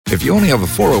If you only have a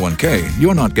 401k,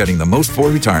 you're not getting the most for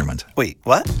retirement. Wait,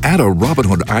 what? Add a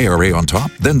Robinhood IRA on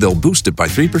top, then they'll boost it by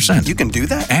 3%. You can do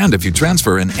that? And if you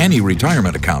transfer in any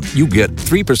retirement account, you get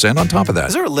 3% on top of that.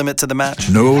 Is there a limit to the match?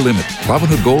 No limit.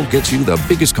 Robinhood Gold gets you the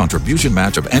biggest contribution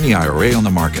match of any IRA on the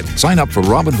market. Sign up for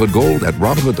Robinhood Gold at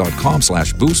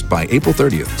Robinhood.com/boost by April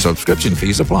 30th. Subscription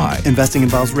fees apply. Investing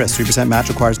involves risk. 3% match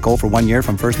requires gold for 1 year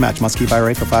from first match. Must keep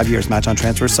IRA for 5 years. Match on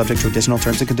transfers subject to additional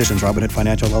terms and conditions. Robinhood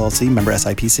Financial LLC, member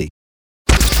SIPC.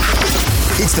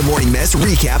 It's the Morning Mess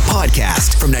Recap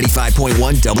Podcast from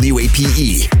 95.1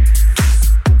 WAPE.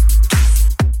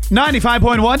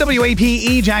 95.1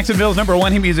 WAPE, Jacksonville's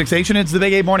 #1 hit music station. It's the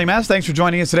Big Abe Morning Mess. Thanks for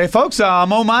joining us today, folks.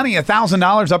 Mo Money,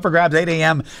 $1,000 up for grabs, 8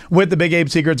 a.m. with the Big Abe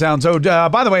Secret Sound. So,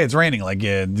 by the way, it's raining like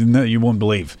you won't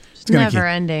believe. It's never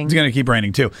ending. It's going to keep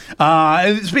raining, too.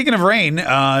 Speaking of rain,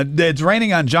 it's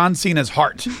raining on John Cena's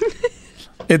heart.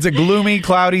 It's a gloomy,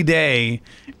 cloudy day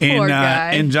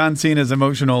in John Cena's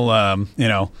emotional,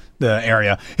 the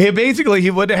area. He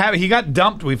got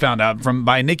dumped. We found out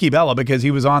by Nikki Bella because he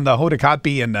was on the Hoda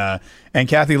Kotb and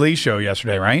Kathy Lee show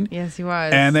yesterday, right? Yes, he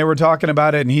was. And they were talking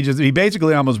about it, and he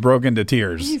basically almost broke into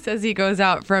tears. He says he goes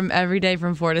out every day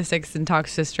from 4 to 6 and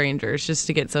talks to strangers just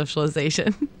to get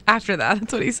socialization. After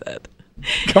that's what he said.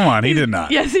 Come on, he did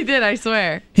not. Yes, he did, I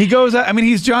swear. He goes,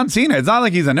 he's John Cena. It's not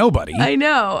like he's a nobody. I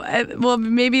know. Well,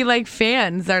 maybe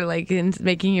fans are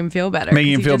making him feel better.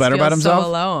 Making him feel better about himself? So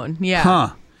alone. Yeah. Huh.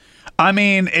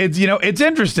 It's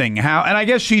interesting how, and I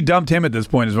guess she dumped him at this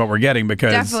point is what we're getting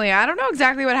because. Definitely. I don't know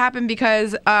exactly what happened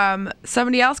because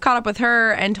somebody else caught up with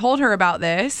her and told her about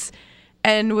this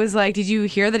and was like, did you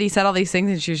hear that he said all these things?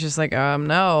 And she was just like,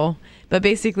 no. But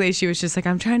basically, she was just like,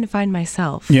 I'm trying to find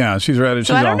myself. Yeah, she's ready.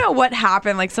 So I don't know what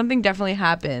happened. Something definitely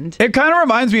happened. It kind of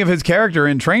reminds me of his character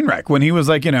in Trainwreck when he was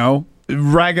ragging on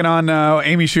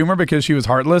Amy Schumer because she was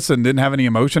heartless and didn't have any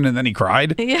emotion, and then he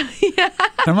cried. Yeah.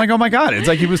 I'm like, oh my God, it's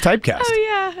like he was typecast. Oh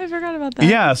yeah, I forgot about that.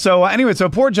 Yeah. So anyway,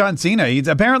 poor John Cena.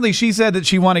 Apparently, she said that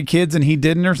she wanted kids and he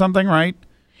didn't, or something, right?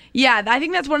 Yeah, I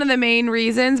think that's one of the main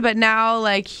reasons. But now,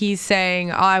 he's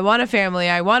saying, "Oh, I want a family.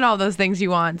 I want all those things you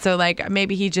want." So,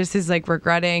 maybe he just is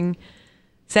regretting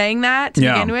saying that to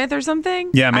begin with, or something.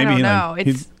 Yeah, maybe. I don't know.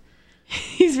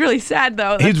 He's really sad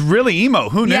though. He's really emo.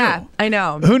 Who knew? Yeah, I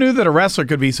know. Who knew that a wrestler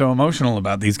could be so emotional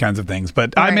about these kinds of things?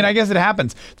 But right. I guess it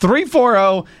happens.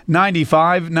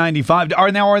 340-9595.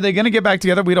 Are they going to get back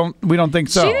together? We don't think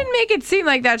so. She didn't make it seem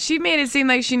like that. She made it seem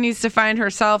like she needs to find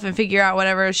herself and figure out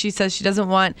whatever she says she doesn't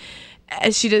want.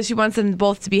 She wants them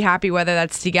both to be happy, whether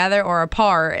that's together or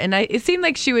apart. And it seemed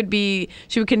like she would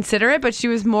consider it, but she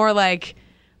was more like.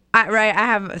 I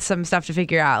have some stuff to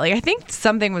figure out. I think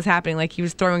something was happening. He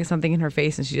was throwing something in her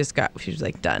face, and she was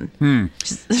done.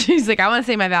 She's like, I want to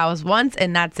say my vows once,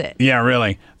 and that's it. Yeah,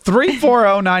 really.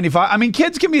 340-95.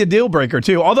 Kids can be a deal breaker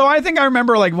too. Although I think I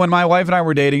remember when my wife and I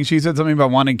were dating, she said something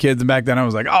about wanting kids, and back then I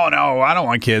was like, oh no, I don't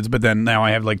want kids. But then now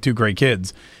I have 2 great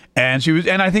kids, and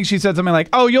I think she said something like,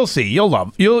 oh, you'll see, you'll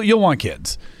want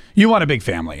kids. You want a big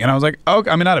family. And I was like, oh,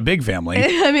 not a big family.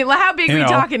 How big are we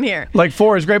talking here?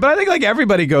 4 is great. But I think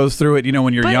everybody goes through it,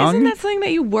 when you're young. Isn't that something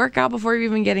that you work out before you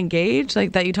even get engaged?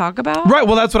 That you talk about? Right.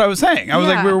 Well, that's what I was saying. I was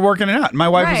we were working it out. And my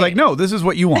wife was like, no, this is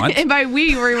what you want. And by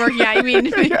we were working out, you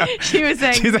mean she was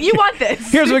saying, you want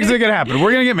this. Here's what's going to happen.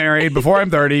 We're going to get married before I'm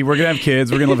 30. We're going to have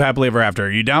kids. We're going to live happily ever after.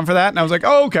 Are you down for that? And I was like,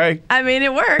 oh, okay.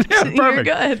 It worked. Yeah, perfect.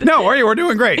 You're good. No, we're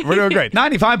doing great. We're doing great.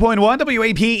 95.1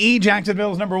 WAPE,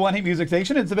 Jacksonville's #1 hit music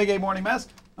station. It's the Big A Morning Mess.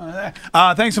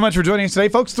 Thanks so much for joining us today,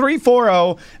 folks.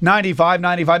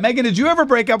 340-9595. Megan, did you ever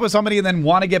break up with somebody and then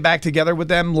want to get back together with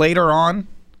them later on?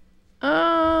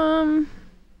 No.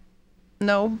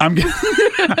 I'm good.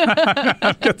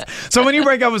 So when you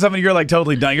break up with somebody, you're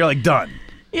totally done. You're done.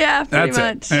 Yeah, pretty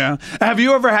much. Yeah. Have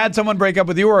you ever had someone break up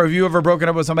with you, or have you ever broken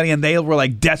up with somebody and they were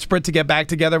desperate to get back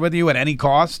together with you at any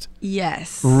cost?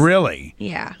 Yes. Really?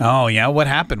 Yeah. Oh, yeah. What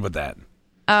happened with that?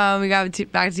 We got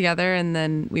back together and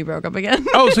then we broke up again.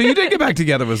 Oh, so you did get back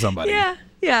together with somebody? Yeah.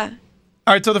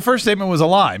 All right, so the first statement was a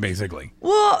lie, basically.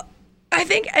 Well, I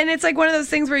think, and it's one of those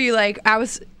things where you I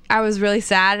was really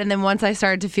sad, and then once I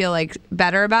started to feel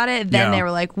better about it, then they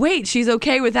were like, wait, she's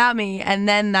okay without me, and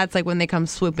then that's when they come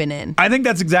swooping in. I think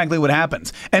that's exactly what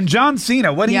happens. And John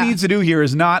Cena, what he needs to do here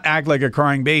is not act like a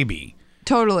crying baby.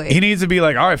 Totally. He needs to be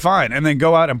all right, fine, and then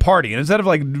go out and party. And instead of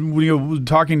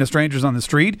talking to strangers on the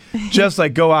street, just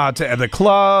go out to the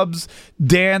clubs,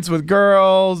 dance with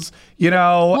girls,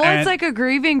 Well, it's a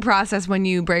grieving process when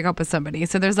you break up with somebody.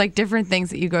 So there's different things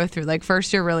that you go through.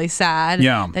 First you're really sad,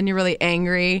 then you're really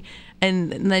angry,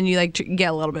 and then you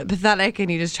get a little bit pathetic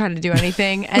and you just try to do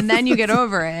anything, and then you get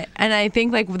over it. And I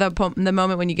think the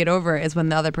moment when you get over it is when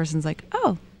the other person's like,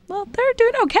 oh, well, they're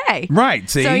doing okay. Right,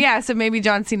 see? So maybe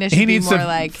John Cena should be more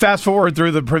like... fast forward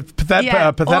through the pathetic or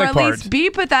at part. least be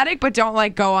pathetic, but don't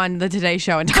like go on the Today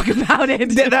Show and talk about it.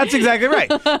 That's exactly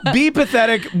right. Be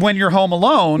pathetic when you're home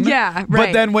alone. Yeah, right.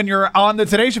 But then when you're on the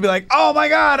Today Show, be like, oh my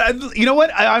God, you know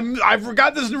what? I've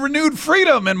got this renewed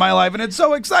freedom in my life and it's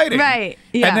so exciting. Right,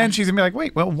 yeah. And then she's going to be like,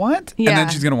 wait, well, what? Yeah. And then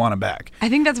she's going to want him back. I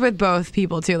think that's with both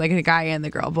people too. Like the guy and the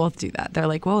girl both do that. They're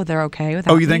like, whoa, they're okay with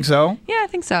that. Oh, you think so? Yeah, I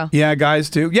think so. Yeah, guys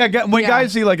too. Yeah, when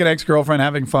guys see like an ex-girlfriend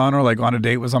having fun or like on a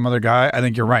date with some other guy, I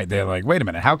think you're right. They're like, wait a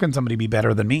minute, how can somebody be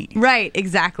better than me? Right,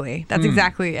 exactly. That's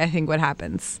exactly, I think, what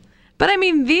happens. But I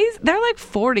mean, they're like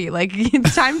 40. Like,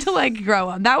 it's time to like grow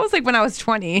up. That was like when I was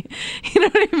 20. You know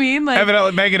what I mean? Like,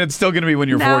 evidently, Megan, it's still going to be when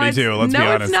you're 42. Let's be honest.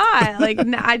 No, it's not. Like,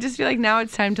 I just feel like now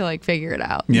it's time to like figure it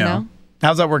out. Yeah. You know?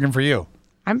 How's that working for you?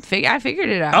 I figured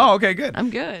it out. Oh, okay, good. I'm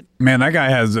good. Man, that guy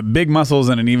has big muscles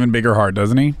and an even bigger heart,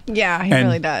 doesn't he? Yeah, he And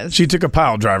really does. She took a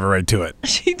pile driver right to it.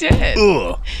 She did.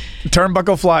 Ugh.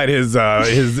 Turnbuckle flight his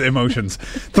emotions.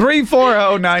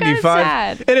 340-95.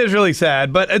 sad. It is really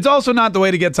sad, but it's also not the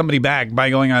way to get somebody back by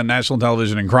going on national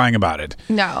television and crying about it.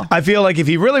 No. I feel like if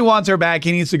he really wants her back,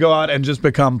 he needs to go out and just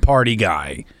become party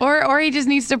guy. Or he just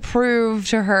needs to prove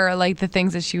to her like the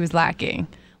things that she was lacking.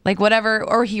 Like whatever,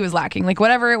 or he was lacking. Like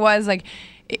whatever it was, like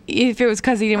if it was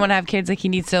because he didn't want to have kids, like he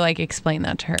needs to like explain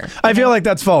that to her. I feel like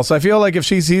that's false. I feel like if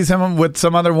she sees him with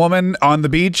some other woman on the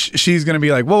beach, she's going to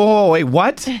be like, whoa, wait,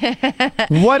 what?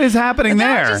 What is happening there?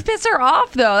 That would just piss her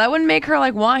off, though. That wouldn't make her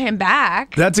like want him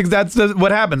back. That's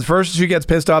what happens. First, she gets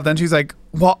pissed off. Then she's like,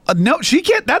 well, no, she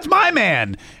can't. That's my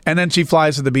man. And then she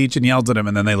flies to the beach and yells at him,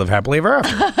 and then they live happily ever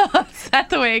after. Is that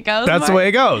the way it goes? That's the way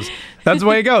it goes. That's the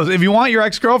way it goes. If you want your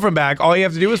ex-girlfriend back, all you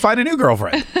have to do is find a new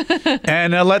girlfriend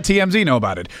and let TMZ know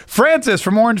about it. Francis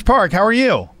from Orange Park, how are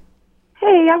you?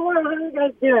 Hey, how are you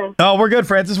guys doing? Oh, we're good,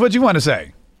 Francis. What do you want to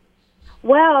say?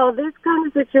 Well, this kind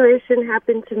of situation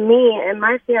happened to me, and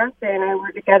my fiance and I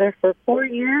were together for 4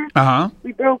 years. Uh-huh.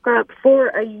 We broke up for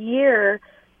a year,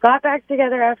 got back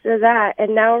together after that,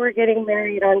 and now we're getting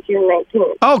married on June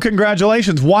 19th. Oh,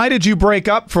 congratulations. Why did you break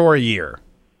up for a year?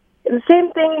 The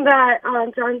same thing that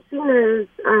John Cena's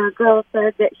girl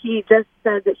said, that he just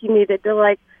said that he needed to,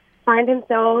 like, find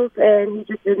himself, and he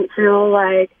just didn't feel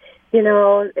like, you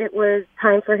know, it was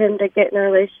time for him to get in a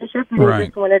relationship, and Right. he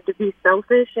just wanted to be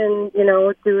selfish and, you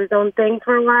know, do his own thing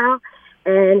for a while.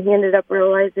 And he ended up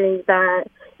realizing that,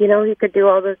 you know, he could do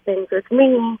all those things with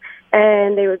me,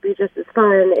 and they would be just as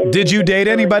fun. And Did you date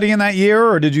anybody in that year,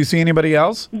 or did you see anybody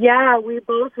else? Yeah, we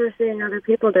both were seeing other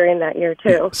people during that year,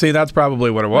 too. See, that's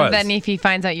probably what it was. Then if he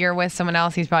finds out you're with someone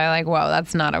else, he's probably like, whoa,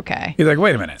 that's not okay. He's like,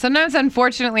 wait a minute. Sometimes,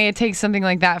 unfortunately, it takes something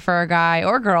like that for a guy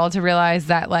or girl to realize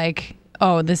that, like,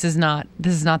 oh, this is not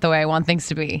the way I want things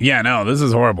to be. Yeah, no, this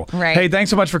is horrible. Right. Hey, thanks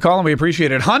so much for calling. We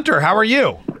appreciate it. Hunter, how are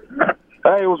you?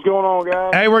 Hey, what's going on,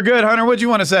 guys? Hey, we're good. Hunter, what do you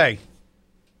want to say?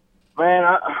 Man,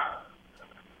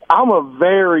 I'm a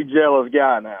very jealous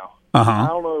guy now. I Uh-huh.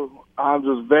 don't know. I'm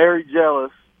just very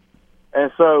jealous.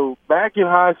 And so back in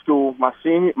high school, my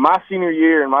senior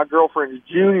year and my girlfriend's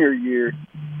junior year,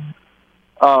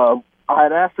 I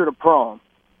had asked her to prom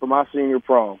for my senior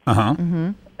prom. Uh-huh.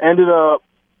 Ended up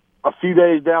a few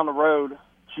days down the road,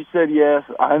 she said yes.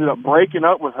 I ended up breaking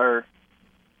up with her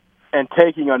and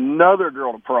taking another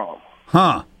girl to prom.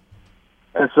 Huh.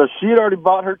 And so she had already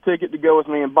bought her ticket to go with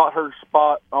me and bought her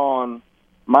spot on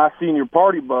my senior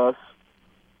party bus,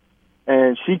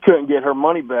 and she couldn't get her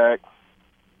money back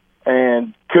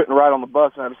and couldn't ride on the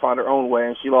bus and had to find her own way,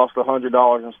 and she lost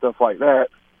 $100 and stuff like that.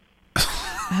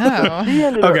 Oh. She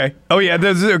ended up, Okay. Oh, yeah.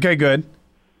 Okay, good.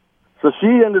 so she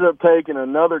ended up taking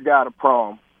another guy to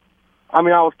prom. I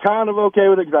mean, I was kind of okay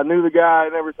with it because I knew the guy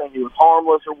and everything. He was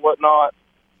harmless or whatnot.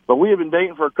 But we had been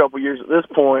dating for a couple years at this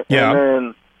point, Yeah. and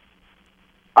then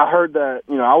I heard that,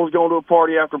 you know, I was going to a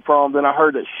party after prom. Then I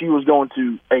heard that she was going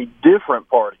to a different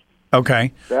party.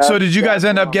 Okay. So did you guys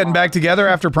end up getting back together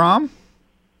after prom?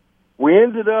 We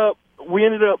ended up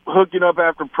hooking up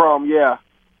after prom, yeah.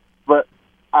 But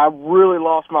I really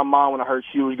lost my mind when I heard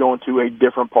she was going to a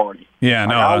different party. Yeah,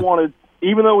 no. I wanted,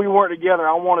 even though we weren't together,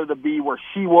 I wanted to be where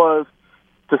she was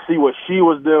to see what she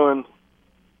was doing.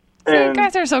 See, And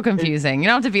guys are so confusing. You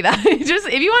don't have to be that. Just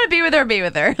if you want to be with her, be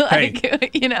with her.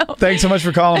 Like, you know. Thanks so much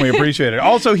for calling. We appreciate it.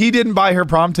 Also, he didn't buy her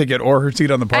prom ticket or her seat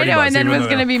on the I party know, bus. and then even was though-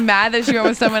 going to be mad that she went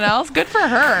with someone else. Good for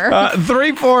her.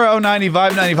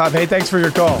 340-9595. Hey, thanks for your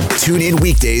call. Tune in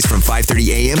weekdays from 5:30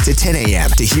 a.m. to 10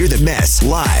 a.m. to hear the mess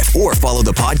live or follow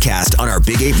the podcast on our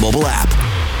Big 8 mobile app.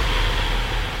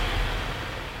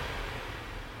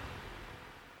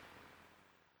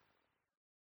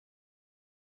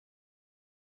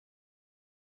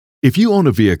 If you own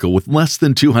a vehicle with less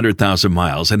than 200,000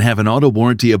 miles and have an auto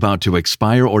warranty about to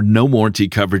expire or no warranty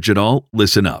coverage at all,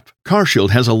 listen up. CarShield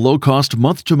has a low-cost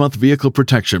month-to-month vehicle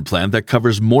protection plan that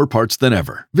covers more parts than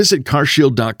ever. Visit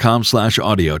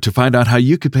carshield.com/audio to find out how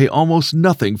you could pay almost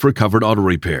nothing for covered auto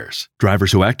repairs.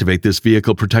 Drivers who activate this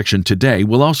vehicle protection today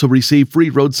will also receive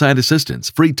free roadside assistance,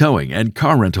 free towing, and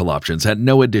car rental options at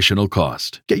no additional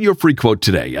cost. Get your free quote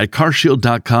today at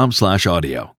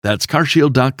carshield.com/audio. That's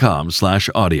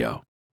carshield.com/audio.